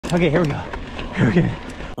Okay, here we go. Here we go.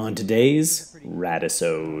 On today's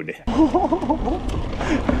Radisode.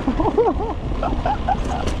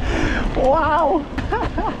 Wow!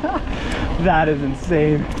 That is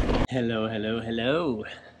insane. Hello, hello, hello.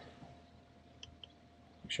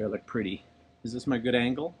 Make sure I look pretty. Is this my good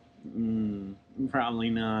angle? Probably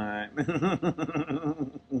not.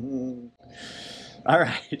 All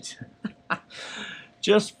right.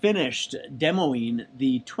 Just finished demoing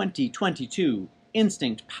the 2022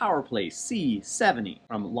 Instinct Powerplay C70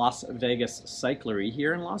 from Las Vegas Cyclery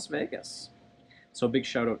here in Las Vegas. So big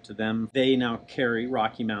shout out to them. They now carry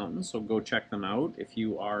Rocky Mountain, so go check them out if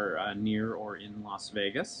you are near or in Las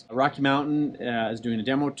Vegas. Rocky Mountain is doing a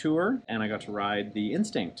demo tour, and I got to ride the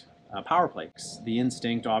Instinct Powerplay. The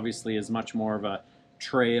Instinct obviously is much more of a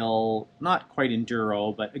trail, not quite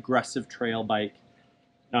enduro, but aggressive trail bike.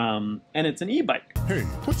 And it's an e-bike. Hey,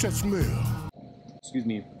 what's that smell? Excuse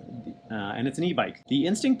me. And it's an e-bike. The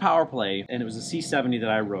Instinct Powerplay, and it was a C70 that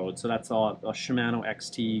I rode, so that's all a Shimano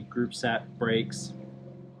XT group set brakes,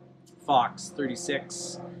 Fox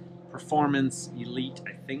 36 Performance Elite,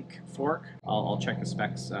 I think, fork. I'll check the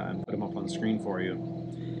specs and put them up on the screen for you.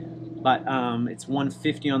 But it's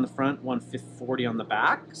 150 on the front, 140 on the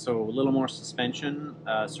back, so a little more suspension,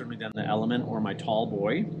 certainly than the Element or my Tall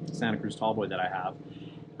Boy, Santa Cruz Tall Boy that I have.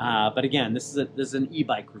 But again, this is an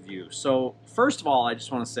e-bike review. So first of all, I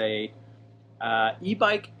just want to say,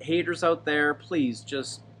 e-bike haters out there, please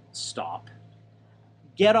just stop.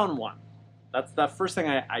 Get on one. That's the first thing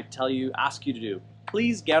I ask you to do.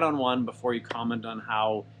 Please get on one before you comment on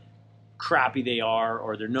how crappy they are,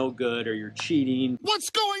 or they're no good, or you're cheating.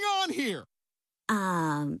 What's going on here?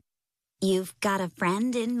 You've got a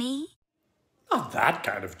friend in me? Not that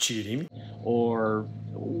kind of cheating. Or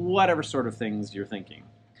whatever sort of things you're thinking.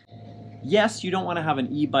 Yes, you don't want to have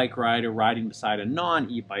an e-bike rider riding beside a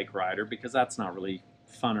non-e-bike rider, because that's not really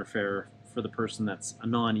fun or fair for the person that's a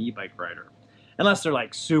non-e-bike rider. Unless they're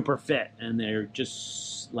like super fit and they're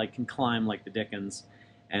just like can climb like the dickens,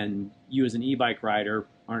 and you as an e-bike rider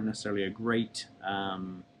aren't necessarily a great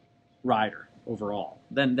rider overall.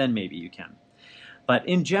 Then maybe you can. But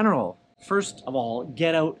in general, first of all,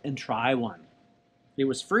 get out and try one. It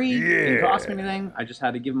was free. Yeah. It didn't cost me anything. I just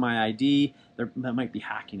had to give them my ID. That might be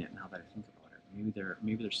hacking it now that I think about it.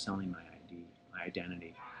 Maybe they're selling my ID, my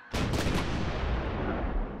identity.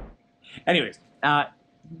 Anyways,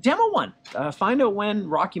 demo one. Find out when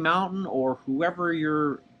Rocky Mountain or whoever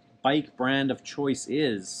your bike brand of choice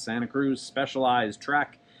is, Santa Cruz, Specialized,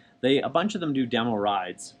 Trek, a bunch of them do demo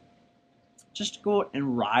rides. Just go out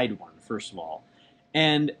and ride one, first of all.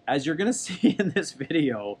 And as you're going to see in this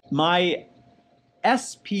video, my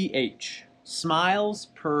SPH, smiles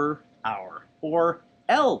per hour, or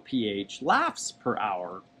LPH, laughs per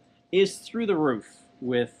hour, is through the roof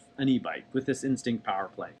with an e-bike, with this Instinct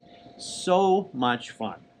Powerplay. So much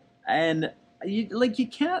fun. And you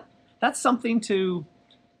can't, that's something to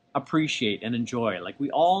appreciate and enjoy. Like,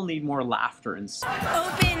 we all need more laughter and smiles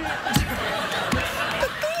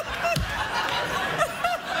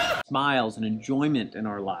and enjoyment in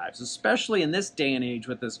our lives, especially in this day and age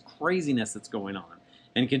with this craziness that's going on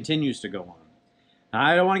and continues to go on.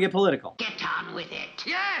 I don't want to get political. Get on with it.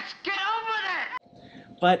 Yes, get on with it.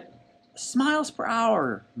 But smiles per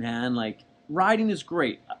hour, man, like, riding is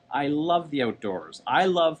great. I love the outdoors. I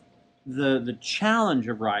love the challenge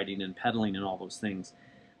of riding and pedaling and all those things.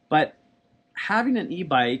 But having an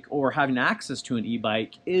e-bike or having access to an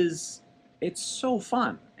e-bike it's so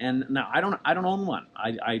fun. And now I don't own one.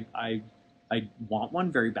 I want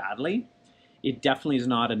one very badly. It definitely is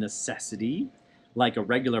not a necessity like a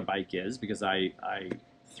regular bike is, because I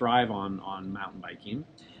thrive on mountain biking.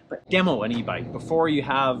 But demo an e-bike before you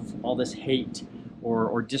have all this hate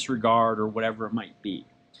or disregard or whatever it might be.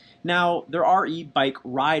 Now, there are e-bike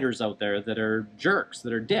riders out there that are jerks,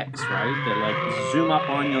 that are dicks, right? That like zoom up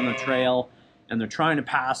on you on the trail and they're trying to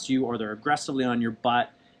pass you, or they're aggressively on your butt,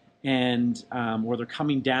 and or they're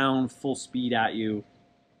coming down full speed at you.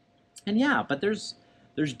 And yeah, but there's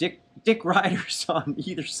dick riders on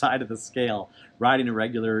either side of the scale, riding a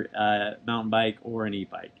regular mountain bike or an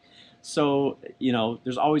e-bike. So, you know,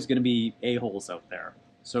 there's always going to be a-holes out there.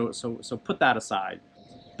 So put that aside.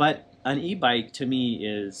 But an e-bike to me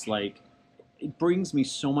is like, it brings me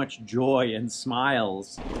so much joy and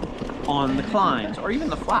smiles on the climbs or even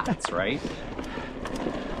the flats, right?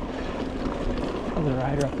 Another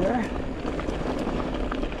rider up there.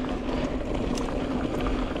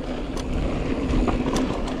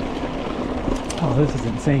 Oh, this is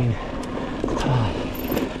insane.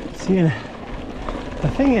 See, the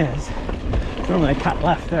thing is, normally I cut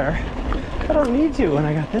left there. I don't need to when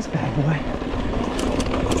I got this bad boy.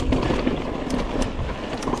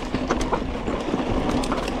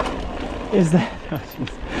 is that, oh, jeez.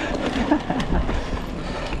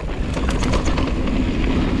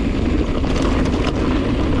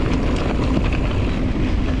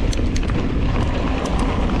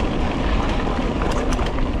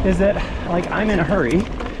 Is that like I'm in a hurry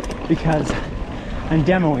because I'm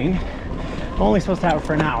demoing. I'm only supposed to have it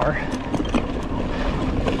for an hour.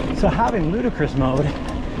 So having Ludicrous mode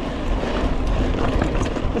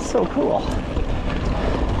is so cool.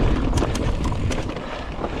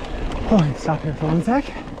 Oh, I'm gonna stop here for 1 sec.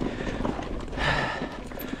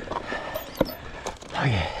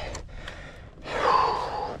 Okay.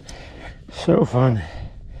 So fun.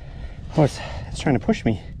 Oh, it's trying to push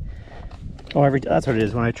me. Oh, that's what it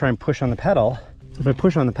is when I try and push on the pedal. So if I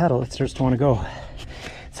push on the pedal, it starts to want to go.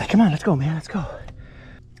 It's like, come on, let's go, man, let's go.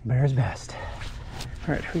 Bear's best.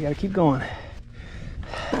 All right, we gotta keep going.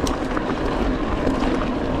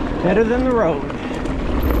 Better than the road.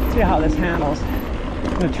 See how this handles.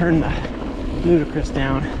 I'm gonna turn the Ludicrous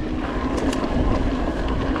down.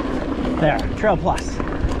 There, Trail Plus.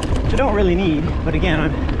 Which I don't really need, but again,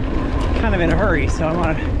 I'm kind of in a hurry, so I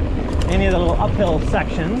want any of the little uphill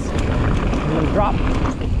sections. A little drop.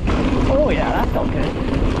 Oh yeah, that felt good.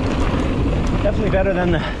 Definitely better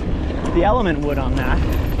than the Element wood on that.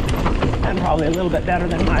 And probably a little bit better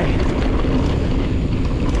than my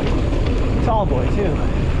Tall Boy too.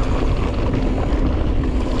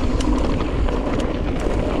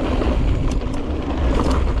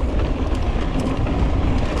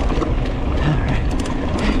 Alright.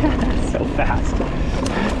 So fast.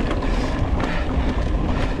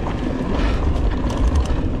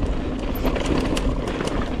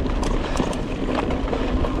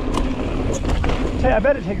 I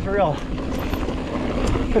bet it takes a real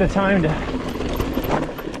bit of time to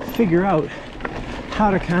figure out how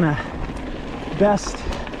to kind of best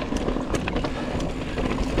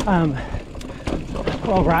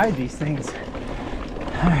well, ride these things.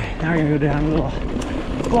 All right, now we're gonna go down a little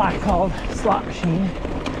black called slot machine.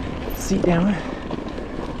 Seat down.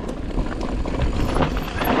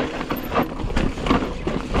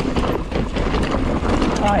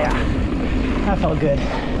 Oh yeah, that felt good.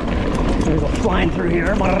 We go flying through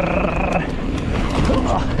here.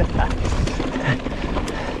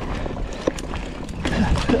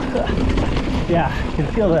 Yeah, you can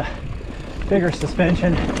feel the bigger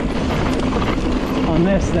suspension on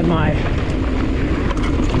this than my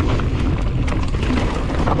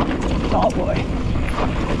Tall Boy.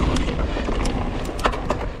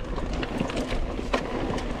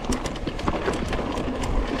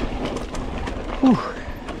 Whew.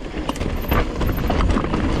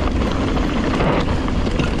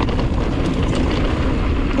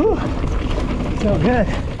 So good.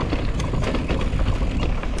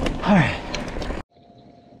 All right.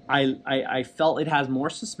 I felt it has more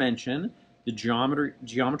suspension. The geometry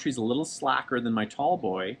is a little slacker than my Tall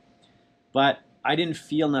Boy, but I didn't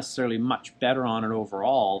feel necessarily much better on it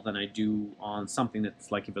overall than I do on something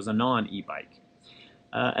that's like if it was a non-e-bike.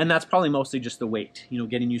 And that's probably mostly just the weight, you know,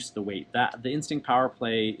 getting used to the weight. The Instinct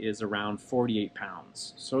Powerplay is around 48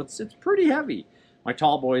 pounds, so it's pretty heavy. My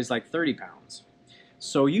Tall Boy is like 30 pounds.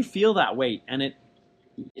 So you feel that weight, and it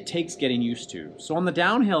takes getting used to. So on the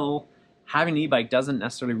downhill, having an e-bike doesn't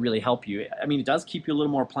necessarily really help you. I mean, it does keep you a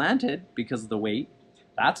little more planted because of the weight.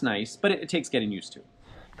 That's nice, but it takes getting used to.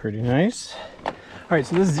 Pretty nice. All right,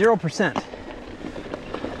 so this is 0%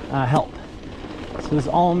 help. So this is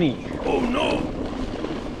all me. Oh no!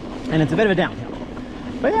 And it's a bit of a downhill.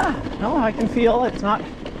 But yeah, no, I can feel it's not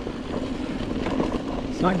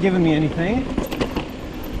giving me anything.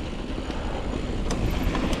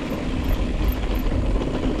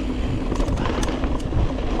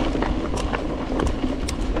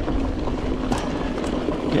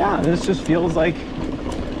 Yeah, this just feels like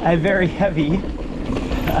a very heavy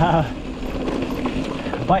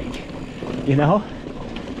bike, you know,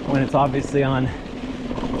 when it's obviously on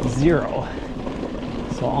 0.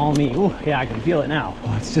 So all me. Ooh, yeah, I can feel it now.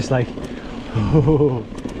 Oh, it's just like, ooh.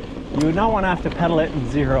 You would not want to have to pedal it in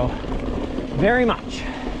 0 very much,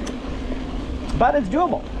 but it's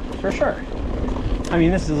doable for sure. I mean,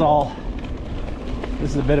 this is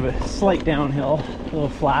a bit of a slight downhill, a little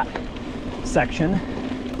flat section.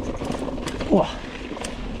 Whoa.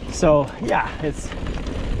 So yeah, it's,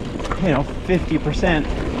 you know, 50%,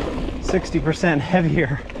 60%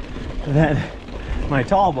 heavier than my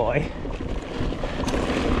Tall Boy.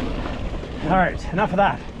 All right, enough of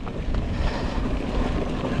that.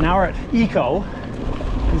 Now we're at Eco.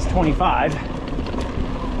 This is 25.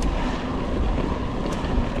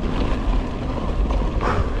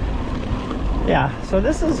 Yeah, so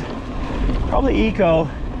this is probably Eco,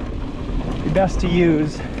 the best to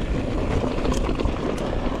use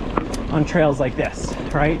on trails like this,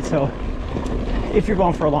 right? So if you're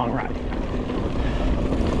going for a long ride,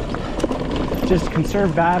 just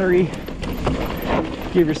conserve battery,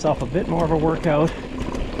 give yourself a bit more of a workout,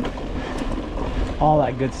 all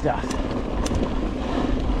that good stuff.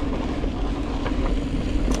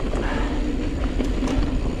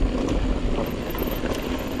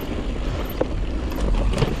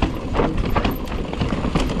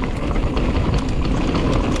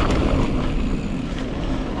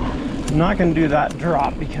 I'm not going to do that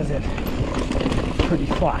drop because it's pretty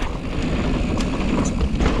flat.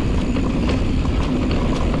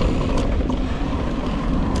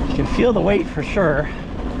 You can feel the weight for sure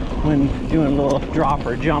when doing a little drop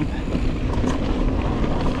or jump.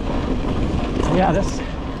 Yeah, this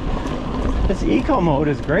eco mode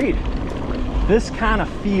is great. This kind of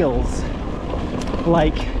feels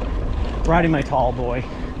like riding my tall boy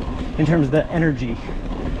in terms of the energy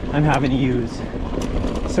I'm having to use.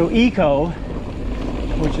 So eco,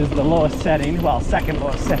 which is the lowest setting, well, second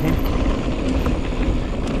lowest setting.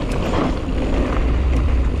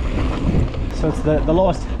 So it's the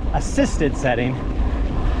lowest assisted setting.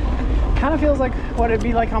 Kind of feels like what it'd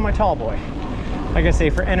be like on my tall boy. Like I say,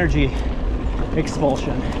 for energy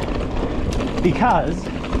expulsion. Because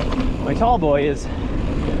my tall boy is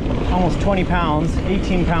almost 20 pounds,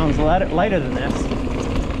 18 pounds lighter than this.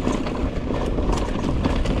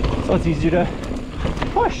 So it's easier to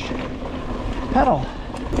push, pedal.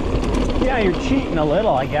 Yeah, you're cheating a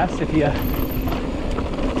little, I guess, if you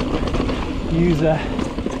use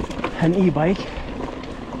an e-bike.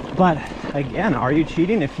 But again, are you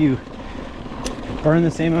cheating if you burn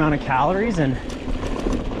the same amount of calories and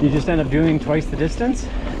you just end up doing twice the distance?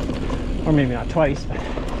 Or maybe not twice, but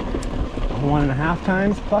 1.5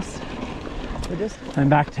 times plus the distance. I'm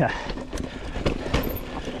back to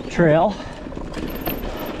trail.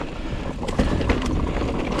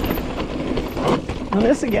 And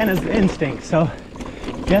this again is the Instinct, so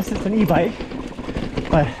yes, it's an e-bike,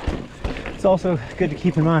 but it's also good to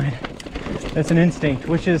keep in mind it's an Instinct,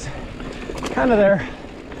 which is kind of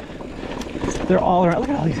they're all around. Look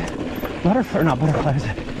at all these butterflies,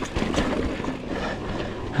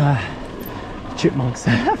 chipmunks,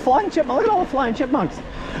 flying chipmunk. Look at all the flying chipmunks.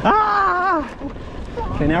 Ah!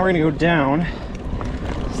 Okay, now we're gonna go down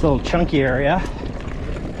this little chunky area,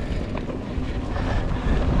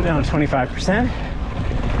 down to 25%.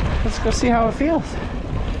 Let's go see how it feels.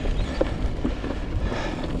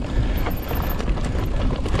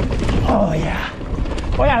 Oh yeah.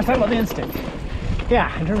 Oh yeah, let's talk about the Instinct.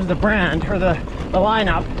 Yeah, in terms of the brand or the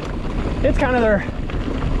lineup, it's kind of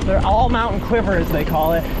their all mountain quiver, as they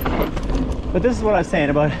call it. But this is what I was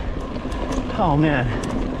saying about, oh man,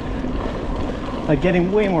 like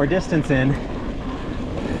getting way more distance in.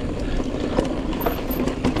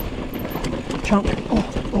 Chunk.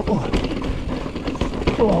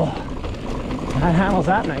 Oh, that handles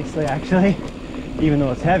that nicely, actually, even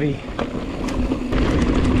though it's heavy.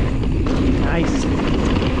 Nice.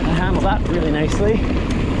 That handles that really nicely.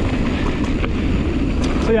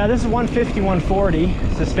 So yeah, this is 150, 140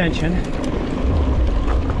 suspension.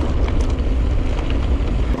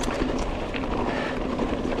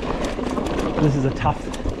 This is a tough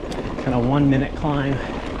kind of 1 minute climb.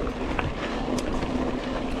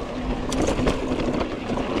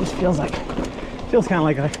 Just feels kind of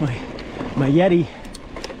like my Yeti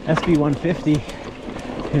SB 150.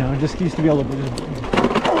 You know, just used to be able to.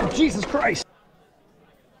 Oh, Jesus Christ!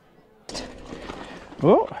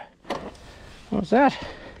 Oh, what was that?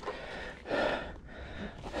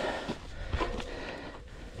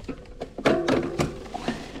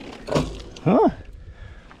 Huh?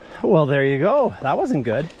 Well, there you go. That wasn't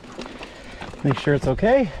good. Make sure it's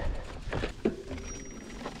okay.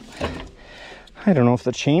 I don't know if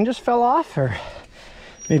the chain just fell off or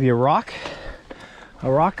maybe a rock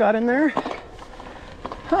got in there.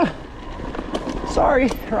 Huh. Sorry,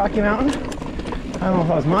 Rocky Mountain. I don't know if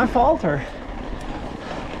that was my fault or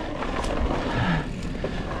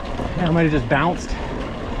yeah, it might have just bounced.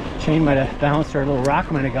 Chain might have bounced or a little rock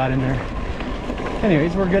might have got in there.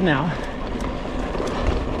 Anyways, we're good now.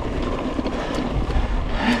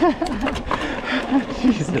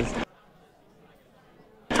 Jesus.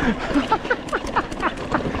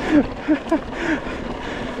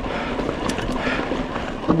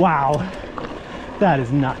 Wow, that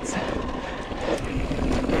is nuts.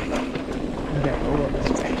 Okay, we'll go this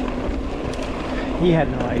way. He had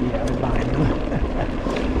no idea I was behind him.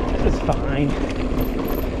 It's fine. I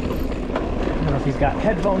don't know if he's got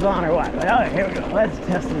headphones on or what, but all right, here we go. Let's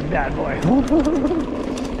test this bad boy.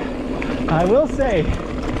 I will say,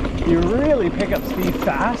 you really pick up speed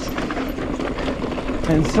fast,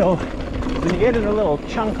 and so when you get in a little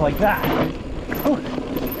chunk like that, oh,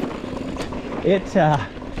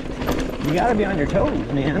 you gotta be on your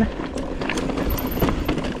toes, man.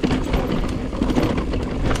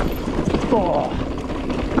 Oh.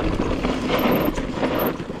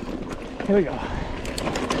 Here we go.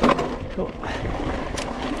 Cool.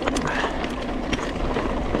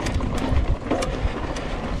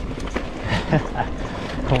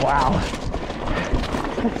 Wow.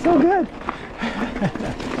 That's so good.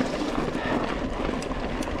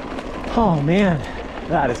 Oh man,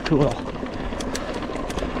 that is cool.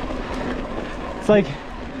 It's like you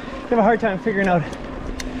have a hard time figuring out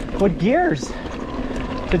what gears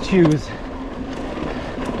to choose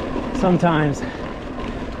sometimes,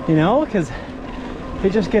 you know, because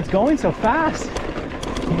it just gets going so fast.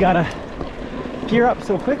 You gotta gear up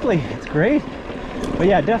so quickly. It's great, but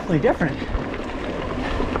yeah, definitely different.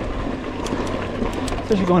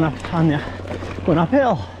 Especially going up on the going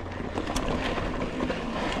uphill.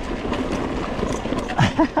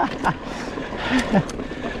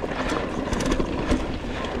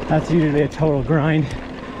 That's usually a total grind.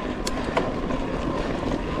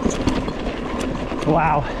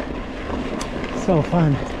 Wow, so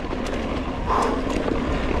fun.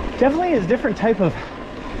 Definitely is a different type of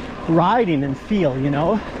riding and feel, you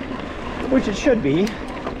know, which it should be.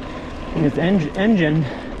 And it's engine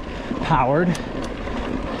powered,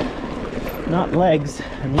 not legs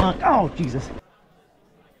and lungs. Oh, Jesus.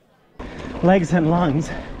 Legs and lungs.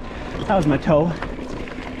 That was my toe.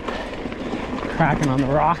 Cracking on the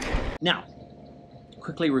rock. Now,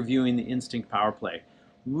 quickly reviewing the Instinct Powerplay.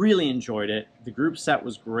 Really enjoyed it. The group set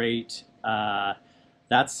was great. That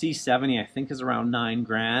C70 I think is around 9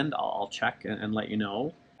 grand. I'll check and let you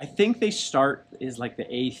know. I think they start is like the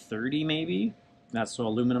A30 maybe. That's so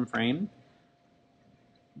aluminum frame.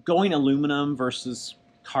 Going aluminum versus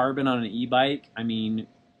carbon on an e-bike, I mean,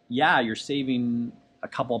 yeah, you're saving a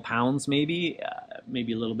couple pounds maybe,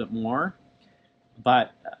 maybe a little bit more.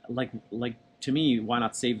 But like to me, why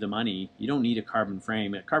not save the money? You don't need a carbon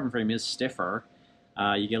frame. A carbon frame is stiffer.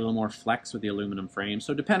 You get a little more flex with the aluminum frame.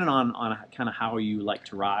 So depending on kind of how you like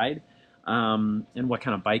to ride and what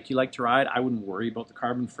kind of bike you like to ride, I wouldn't worry about the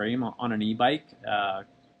carbon frame on an e-bike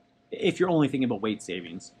if you're only thinking about weight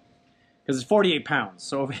savings. Because it's 48 pounds.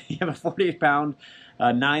 So if you have a 48 pound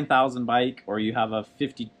 9,000 bike, or you have a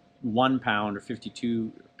 51 pound or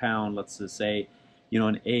 52 pound, let's just say, you know,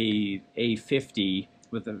 an A50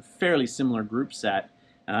 with a fairly similar group set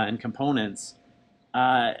and components,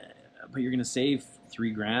 but you're going to save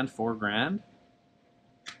 3 grand, 4 grand.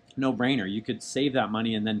 No brainer. You could save that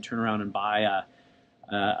money and then turn around and buy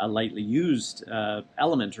a lightly used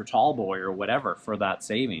Element or Tallboy or whatever for that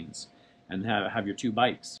savings, and have your 2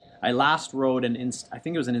 bikes. I last rode I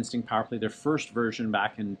think it was an Instinct Powerplay, their first version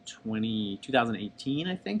back in 2018,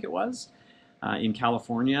 I think it was, in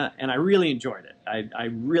California, and I really enjoyed it.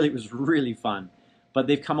 It was really fun. But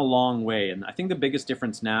they've come a long way, and I think the biggest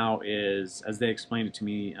difference now is, as they explained it to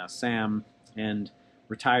me, Sam and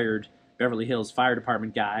retired Beverly Hills Fire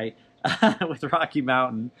Department guy with Rocky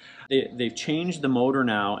Mountain, they've changed the motor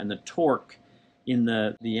now and the torque in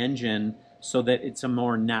the engine so that it's a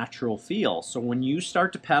more natural feel. So when you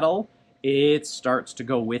start to pedal, it starts to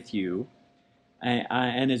go with you,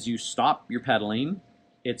 and as you stop your pedaling,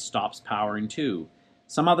 it stops powering too.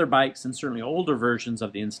 Some other bikes, and certainly older versions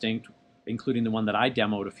of the Instinct, including the one that I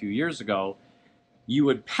demoed a few years ago, you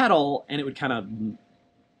would pedal and it would kind of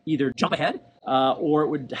either jump ahead or it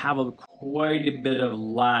would have quite a bit of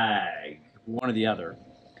lag, one or the other.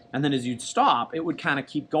 And then as you'd stop, it would kind of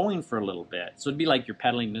keep going for a little bit. So it'd be like you're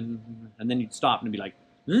pedaling and then you'd stop and it'd be like,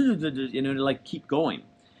 you know, to like keep going.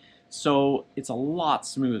 So it's a lot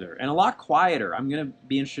smoother and a lot quieter. I'm going to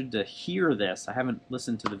be interested to hear this. I haven't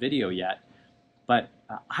listened to the video yet. But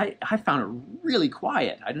I found it really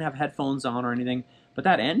quiet. I didn't have headphones on or anything, but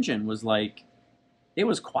that engine was like, it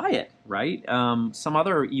was quiet, right? Some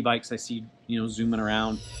other e-bikes I see, you know, zooming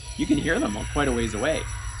around, you can hear them quite a ways away.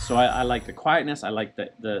 So I like the quietness. I like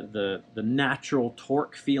the natural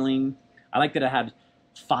torque feeling. I like that it had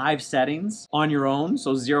 5 settings on your own,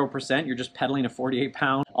 so 0%. You're just pedaling a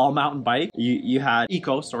 48-pound all-mountain bike. You had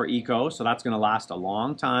Eco, so that's going to last a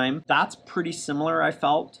long time. That's pretty similar, I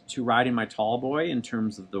felt, to riding my Tallboy in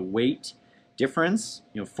terms of the weight difference.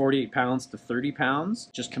 You know, 48 pounds to 30 pounds,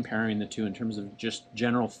 just comparing the two in terms of just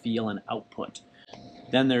general feel and output.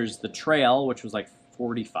 Then there's the Trail, which was like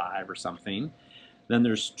 45 or something. Then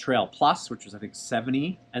there's Trail Plus, which was I think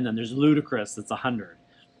 70, and then there's Ludicrous, that's 100.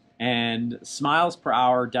 And miles per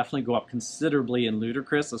hour definitely go up considerably in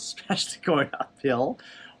Ludicrous, especially going uphill.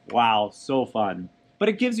 Wow, so fun. But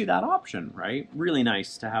it gives you that option, right? Really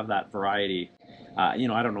nice to have that variety. You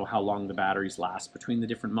know, I don't know how long the batteries last between the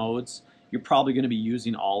different modes. You're probably going to be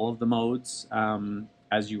using all of the modes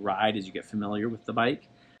as you ride, as you get familiar with the bike.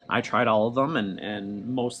 I tried all of them and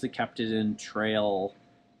mostly kept it in Trail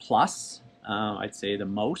Plus, I'd say the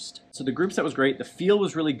most. So the group set was great. The feel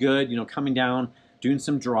was really good, you know, coming down, doing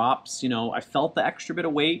some drops, you know, I felt the extra bit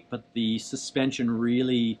of weight, but the suspension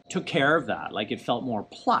really took care of that. Like, it felt more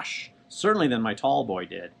plush, certainly than my tall boy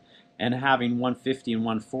did. And having 150 and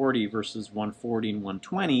 140 versus 140 and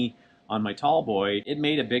 120 on my tall boy, it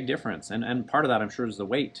made a big difference. And part of that, I'm sure, is the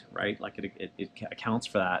weight, right? Like, it accounts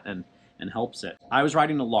for that and helps it. I was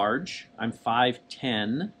riding a large. I'm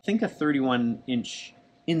 5'10", I think a 31-inch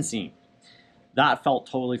Instinct. That felt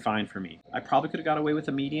totally fine for me. I probably could have got away with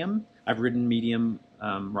a medium. I've ridden medium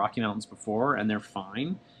Rocky Mountains before, and they're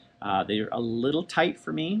fine. They're a little tight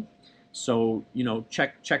for me. So, you know,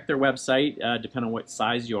 check their website, depending on what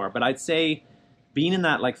size you are. But I'd say being in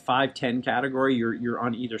that like 5'10" category, you're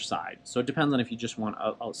on either side. So it depends on if you just want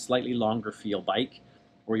a slightly longer feel bike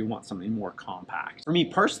or you want something more compact. For me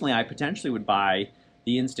personally, I potentially would buy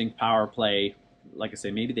the Instinct Powerplay, like I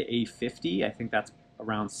say, maybe the A50. I think that's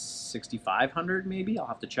around 6,500 maybe. I'll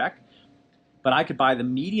have to check. But I could buy the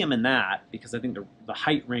medium in that because I think the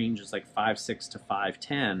height range is like 5'6" to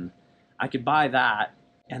 5'10". I could buy that.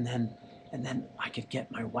 And then I could get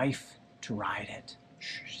my wife to ride it.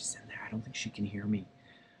 Shh, she's in there. I don't think she can hear me.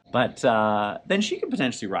 But then she could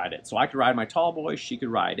potentially ride it. So I could ride my tall boy. She could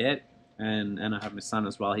ride it, and I have my son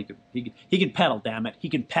as well. He could pedal. Damn it, he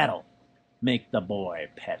can pedal. Make the boy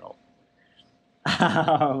pedal.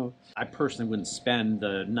 I personally wouldn't spend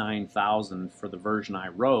the $9,000 for the version I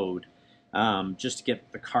rode just to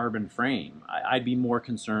get the carbon frame. I'd be more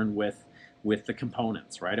concerned with the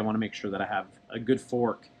components, right? I want to make sure that I have a good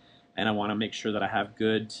fork, and I want to make sure that I have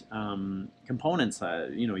good components,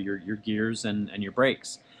 you know, your gears and your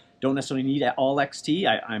brakes. Don't necessarily need all XT.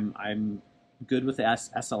 I'm good with the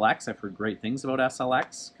SLX. I've heard great things about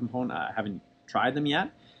SLX component. I haven't tried them yet,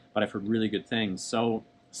 but I've heard really good things. So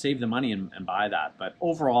save the money and buy that. But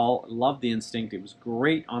overall, love the Instinct. It was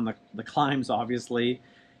great on the climbs, obviously.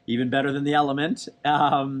 Even better than the Element,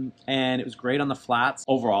 and it was great on the flats.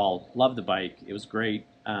 Overall, love the bike. It was great.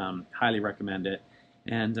 Highly recommend it.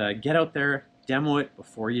 And get out there, demo it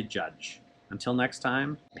before you judge. Until next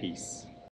time, peace.